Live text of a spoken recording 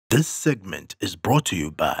This segment is brought to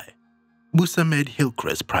you by Busamed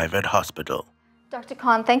Hillcrest Private Hospital. Dr.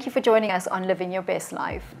 Khan, thank you for joining us on Living Your Best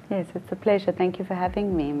Life. Yes, it's a pleasure. Thank you for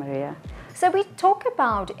having me, Maria. So we talk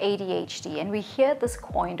about ADHD and we hear this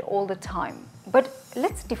coined all the time, but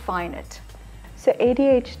let's define it. So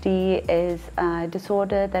ADHD is a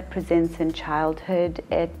disorder that presents in childhood.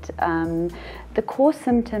 The core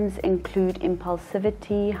symptoms include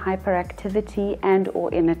impulsivity, hyperactivity,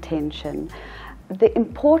 and/or inattention. The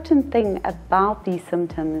important thing about these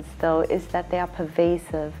symptoms, though, is that they are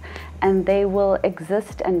pervasive and they will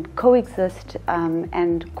exist and coexist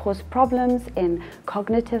and cause problems in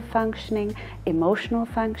cognitive functioning, emotional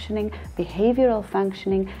functioning, behavioral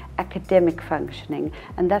functioning, academic functioning.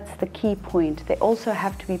 And that's the key point. They also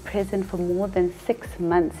have to be present for more than 6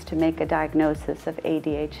 months to make a diagnosis of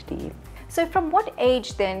ADHD. So from what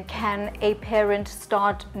age then can a parent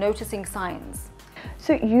start noticing signs?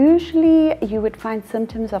 So usually you would find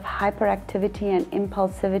symptoms of hyperactivity and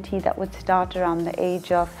impulsivity that would start around the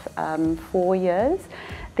age of 4 years.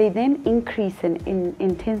 They then increase in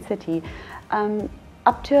intensity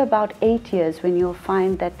up to about 8 years, when you'll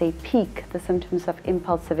find that they peak, the symptoms of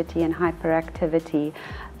impulsivity and hyperactivity.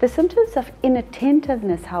 The symptoms of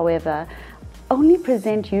inattentiveness, however, only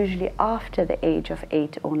present usually after the age of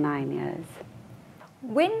 8 or 9 years.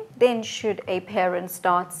 When then should a parent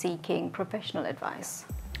start seeking professional advice?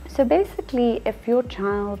 So basically, if your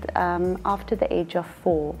child after the age of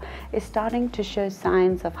 4 is starting to show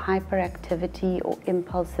signs of hyperactivity or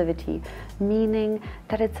impulsivity, meaning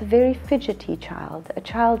that it's a very fidgety child, a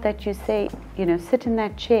child that you say, sit in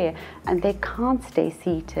that chair and they can't stay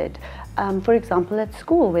seated, for example at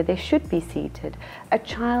school where they should be seated, a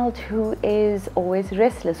child who is always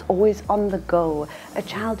restless, always on the go, a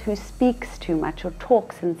child who speaks too much or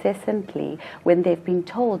talks incessantly when they've been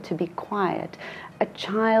told to be quiet, a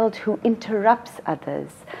child who interrupts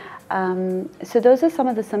others. So those are some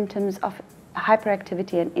of the symptoms of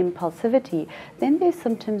hyperactivity and impulsivity. Then there's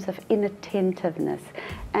symptoms of inattentiveness,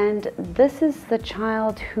 and this is the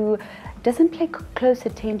child who doesn't pay close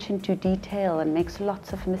attention to detail and makes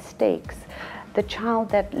lots of mistakes. The child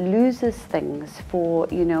that loses things for,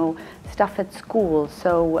 stuff at school,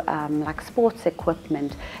 so like sports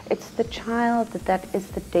equipment. It's the child that is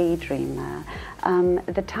the daydreamer.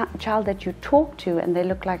 The child that you talk to and they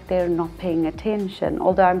look like they're not paying attention,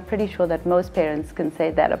 although I'm pretty sure that most parents can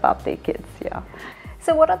say that about their kids, yeah.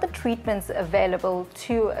 So what are the treatments available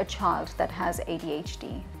to a child that has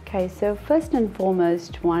ADHD? Okay, so first and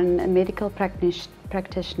foremost, a medical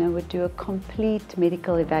practitioner would do a complete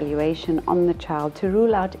medical evaluation on the child to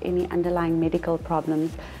rule out any underlying medical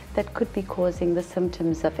problems that could be causing the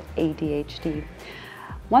symptoms of ADHD.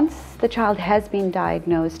 Once the child has been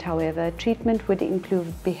diagnosed, however, treatment would include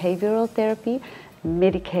behavioral therapy,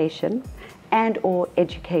 medication, and/or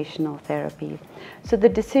educational therapy. So the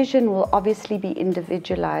decision will obviously be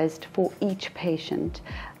individualized for each patient.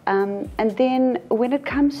 And then when it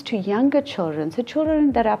comes to younger children, so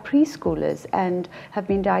children that are preschoolers and have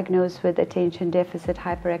been diagnosed with attention deficit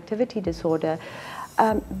hyperactivity disorder,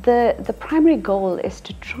 the primary goal is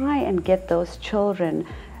to try and get those children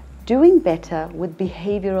doing better with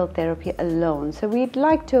behavioral therapy alone. So we'd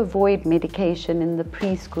like to avoid medication in the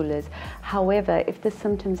preschoolers. However, if the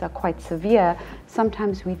symptoms are quite severe,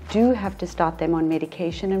 sometimes we do have to start them on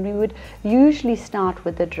medication, and we would usually start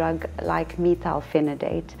with a drug like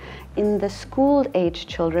methylphenidate. In the school-age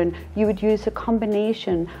children, you would use a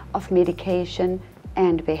combination of medication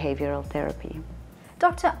and behavioral therapy.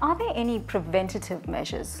 Doctor, are there any preventative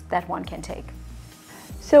measures that one can take?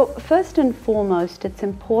 So first and foremost, it's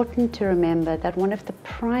important to remember that one of the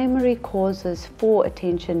primary causes for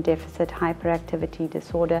attention deficit hyperactivity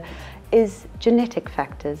disorder is genetic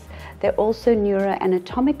factors. There are also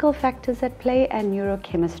neuroanatomical factors at play and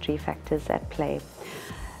neurochemistry factors at play.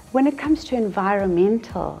 When it comes to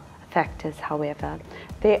environmental factors, however,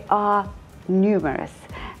 there are numerous.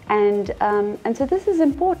 And so this is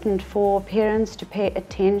important for parents to pay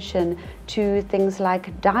attention to things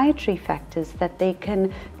like dietary factors that they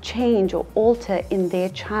can change or alter in their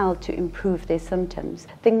child to improve their symptoms.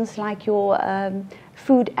 Things like your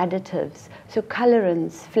food additives, so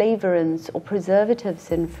colorants, flavorants, or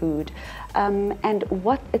preservatives in food. And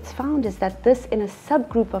what it's found is that this, in a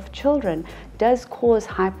subgroup of children, does cause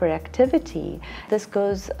hyperactivity. This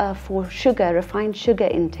goes for sugar, refined sugar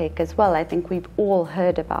intake as well. I think we've all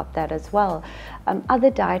heard about that as well. Other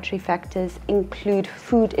dietary factors include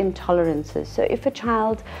food intolerances. So if a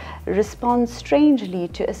child responds strangely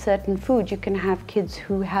to a certain food, you can have kids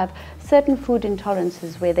who have certain food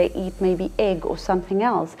intolerances where they eat maybe egg or something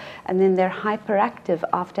else, and then they're hyperactive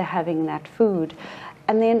after having that food.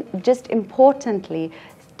 And then, just importantly,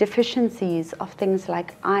 deficiencies of things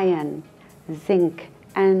like iron, zinc,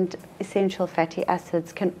 and essential fatty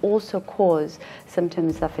acids can also cause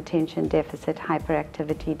symptoms of attention deficit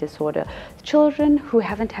hyperactivity disorder. Children who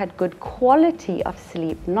haven't had good quality of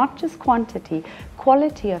sleep, not just quantity,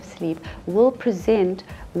 quality of sleep, will present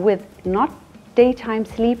with not daytime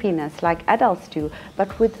sleepiness like adults do,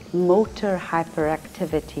 but with motor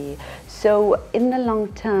hyperactivity. So in the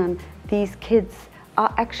long term, these kids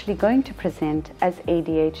are actually going to present as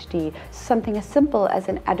ADHD. Something as simple as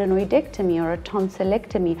an adenoidectomy or a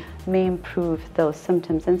tonsillectomy may improve those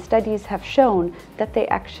symptoms, and studies have shown that they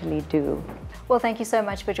actually do. Well, thank you so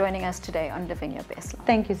much for joining us today on Living Your Best Life.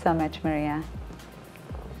 Thank you so much, Maria.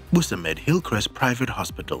 Busamed Hillcrest Private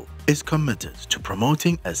Hospital is committed to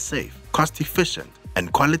promoting a safe, cost-efficient,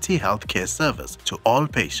 and quality healthcare service to all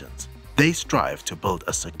patients. They strive to build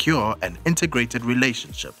a secure and integrated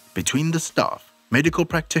relationship between the staff, medical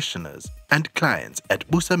practitioners, and clients at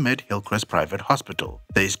Busamed Hillcrest Private Hospital.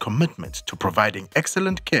 There is commitment to providing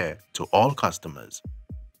excellent care to all customers.